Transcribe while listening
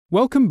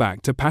Welcome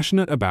back to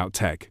Passionate About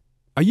Tech.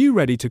 Are you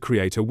ready to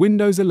create a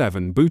Windows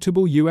 11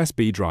 bootable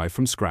USB drive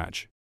from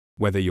scratch?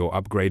 Whether you're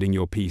upgrading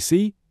your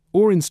PC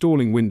or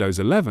installing Windows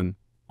 11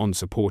 on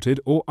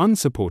supported or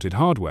unsupported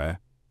hardware,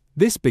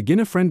 this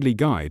beginner-friendly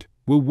guide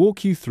will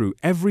walk you through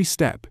every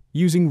step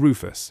using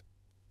Rufus.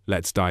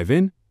 Let's dive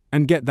in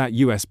and get that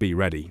USB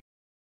ready.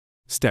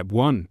 Step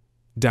 1.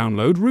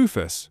 Download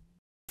Rufus.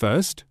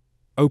 First,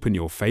 open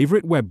your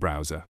favorite web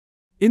browser.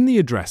 In the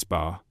address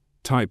bar,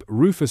 type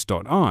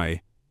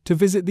rufus.i to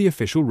visit the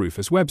official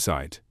Rufus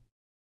website.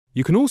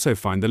 You can also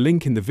find the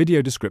link in the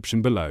video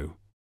description below.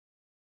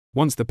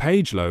 Once the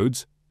page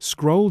loads,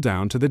 scroll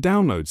down to the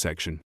download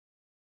section.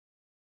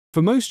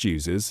 For most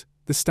users,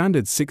 the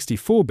standard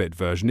 64-bit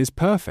version is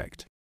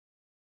perfect.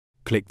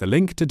 Click the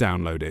link to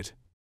download it.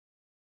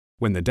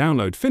 When the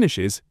download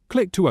finishes,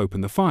 click to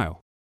open the file.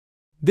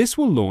 This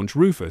will launch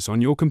Rufus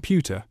on your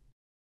computer.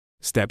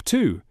 Step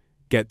 2.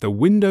 Get the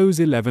Windows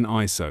 11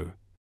 ISO.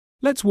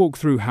 Let's walk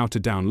through how to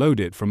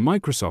download it from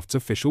Microsoft's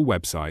official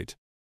website.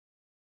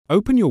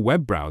 Open your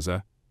web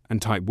browser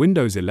and type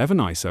Windows 11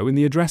 ISO in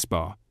the address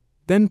bar,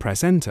 then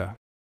press Enter.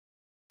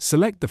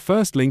 Select the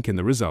first link in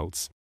the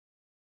results.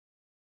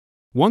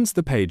 Once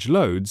the page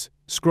loads,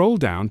 scroll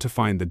down to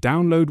find the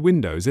Download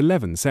Windows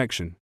 11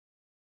 section.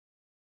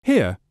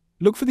 Here,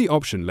 look for the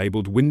option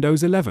labeled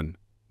Windows 11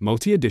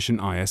 Multi-Edition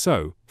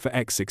ISO for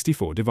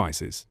x64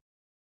 devices.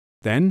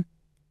 Then,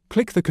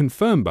 click the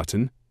Confirm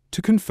button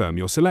to confirm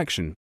your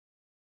selection.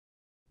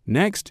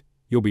 Next,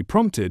 you'll be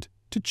prompted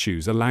to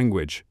choose a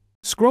language.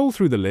 Scroll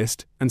through the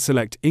list and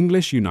select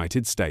English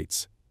United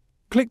States.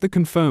 Click the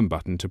Confirm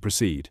button to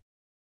proceed.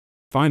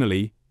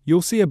 Finally,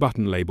 you'll see a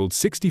button labeled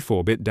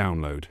 64-bit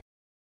Download.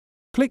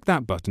 Click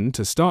that button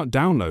to start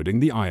downloading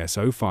the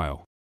ISO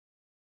file.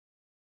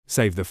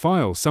 Save the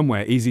file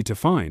somewhere easy to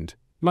find,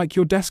 like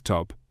your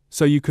desktop,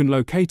 so you can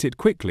locate it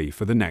quickly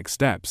for the next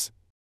steps.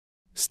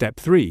 Step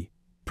 3.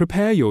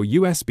 Prepare your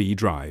USB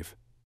drive.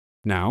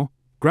 Now,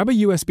 grab a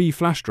USB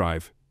flash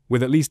drive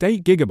with at least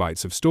 8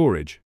 GB of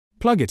storage.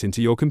 Plug it into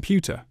your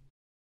computer.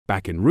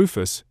 Back in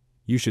Rufus,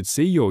 you should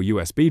see your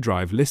USB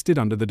drive listed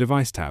under the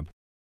Device tab.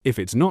 If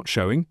it's not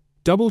showing,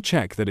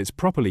 double-check that it's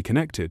properly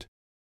connected.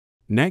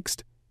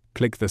 Next,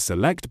 click the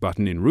Select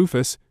button in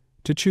Rufus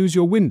to choose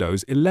your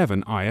Windows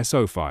 11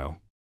 ISO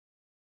file.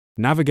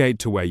 Navigate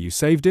to where you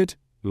saved it,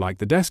 like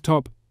the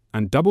desktop,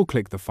 and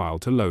double-click the file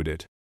to load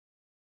it.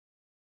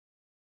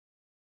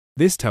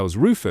 This tells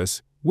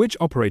Rufus which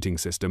operating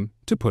system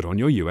to put on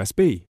your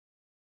USB.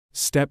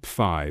 Step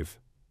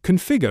 5.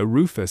 Configure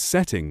Rufus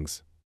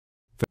settings.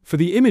 For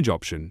the image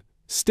option,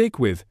 stick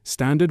with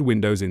Standard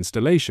Windows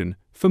installation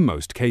for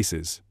most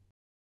cases.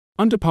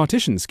 Under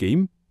Partition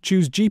Scheme,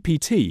 choose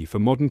GPT for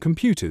modern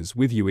computers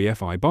with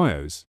UEFI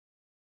BIOS.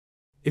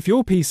 If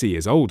your PC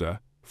is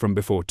older, from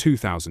before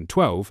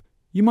 2012,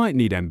 you might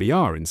need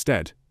MBR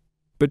instead,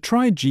 but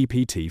try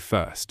GPT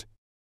first.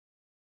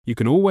 You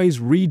can always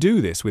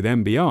redo this with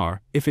MBR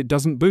if it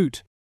doesn't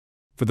boot.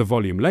 For the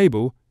volume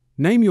label,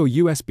 name your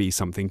USB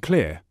something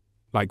clear,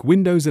 like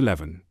Windows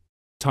 11.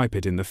 Type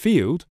it in the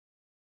field.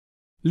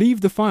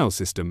 Leave the file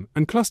system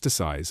and cluster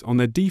size on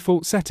their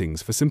default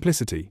settings for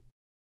simplicity.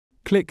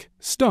 Click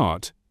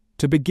Start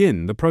to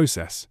begin the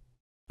process.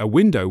 A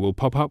window will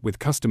pop up with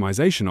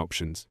customization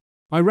options.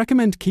 I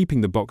recommend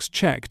keeping the box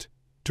checked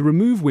to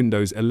remove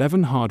Windows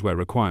 11 hardware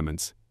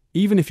requirements,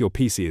 even if your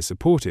PC is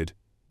supported,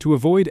 to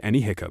avoid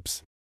any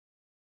hiccups.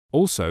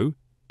 Also,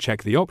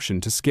 check the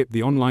option to skip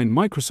the online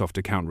Microsoft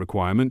account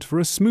requirement for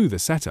a smoother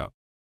setup.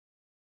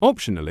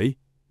 Optionally,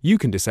 you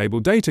can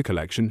disable data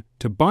collection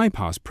to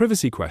bypass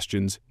privacy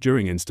questions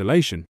during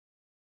installation.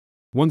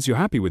 Once you're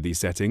happy with these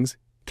settings,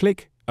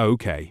 click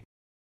OK.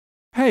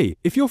 Hey,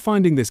 if you're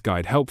finding this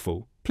guide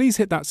helpful, please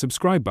hit that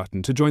subscribe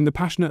button to join the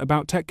Passionate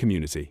About Tech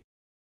community.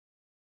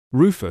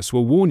 Rufus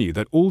will warn you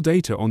that all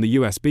data on the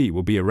USB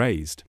will be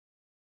erased.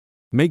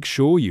 Make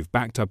sure you've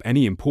backed up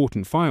any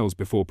important files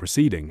before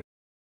proceeding.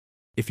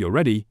 If you're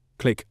ready,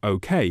 click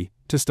OK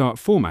to start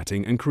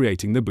formatting and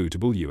creating the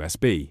bootable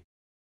USB.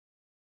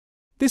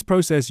 This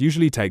process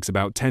usually takes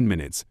about 10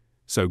 minutes,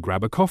 so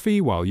grab a coffee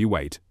while you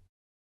wait.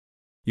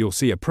 You'll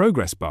see a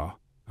progress bar,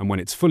 and when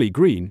it's fully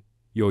green,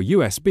 your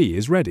USB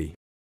is ready.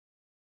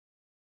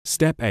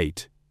 Step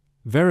 8.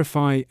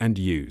 Verify and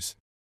use.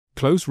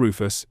 Close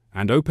Rufus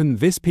and open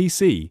this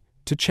PC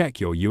to check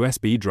your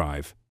USB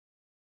drive.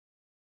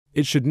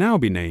 It should now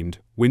be named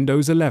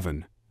Windows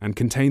 11 and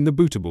contain the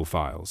bootable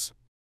files.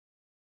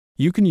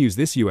 You can use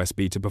this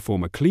USB to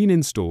perform a clean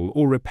install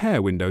or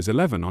repair Windows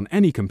 11 on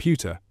any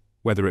computer,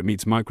 whether it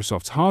meets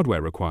Microsoft's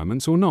hardware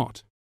requirements or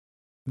not.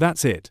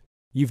 That's it.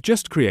 You've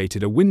just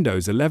created a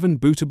Windows 11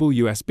 bootable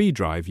USB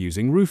drive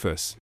using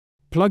Rufus.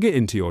 Plug it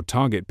into your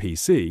target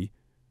PC,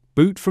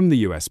 boot from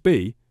the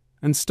USB,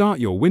 and start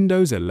your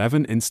Windows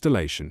 11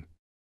 installation.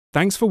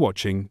 Thanks for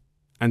watching,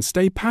 and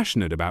stay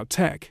passionate about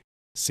tech.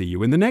 See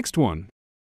you in the next one.